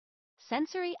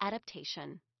Sensory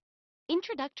adaptation.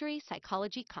 Introductory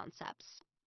psychology concepts.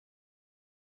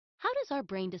 How does our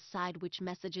brain decide which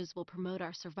messages will promote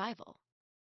our survival?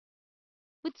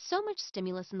 With so much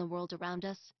stimulus in the world around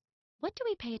us, what do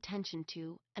we pay attention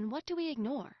to and what do we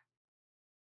ignore?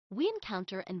 We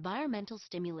encounter environmental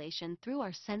stimulation through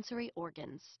our sensory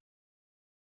organs.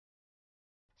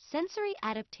 Sensory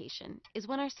adaptation is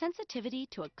when our sensitivity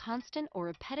to a constant or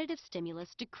repetitive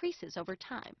stimulus decreases over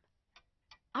time.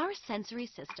 Our sensory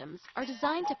systems are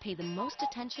designed to pay the most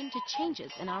attention to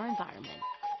changes in our environment.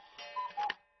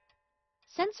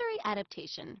 Sensory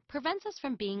adaptation prevents us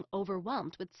from being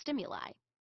overwhelmed with stimuli.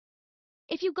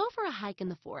 If you go for a hike in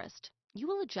the forest, you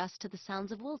will adjust to the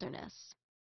sounds of wilderness.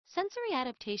 Sensory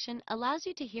adaptation allows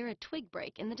you to hear a twig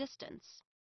break in the distance,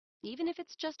 even if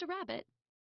it's just a rabbit,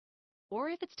 or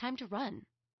if it's time to run.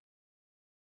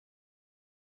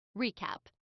 Recap: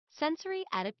 sensory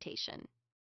adaptation.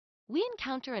 We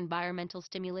encounter environmental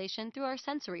stimulation through our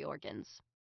sensory organs.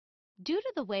 Due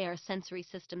to the way our sensory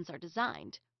systems are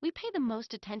designed, we pay the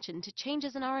most attention to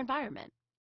changes in our environment.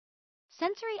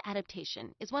 Sensory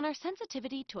adaptation is when our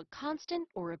sensitivity to a constant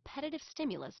or repetitive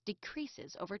stimulus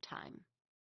decreases over time.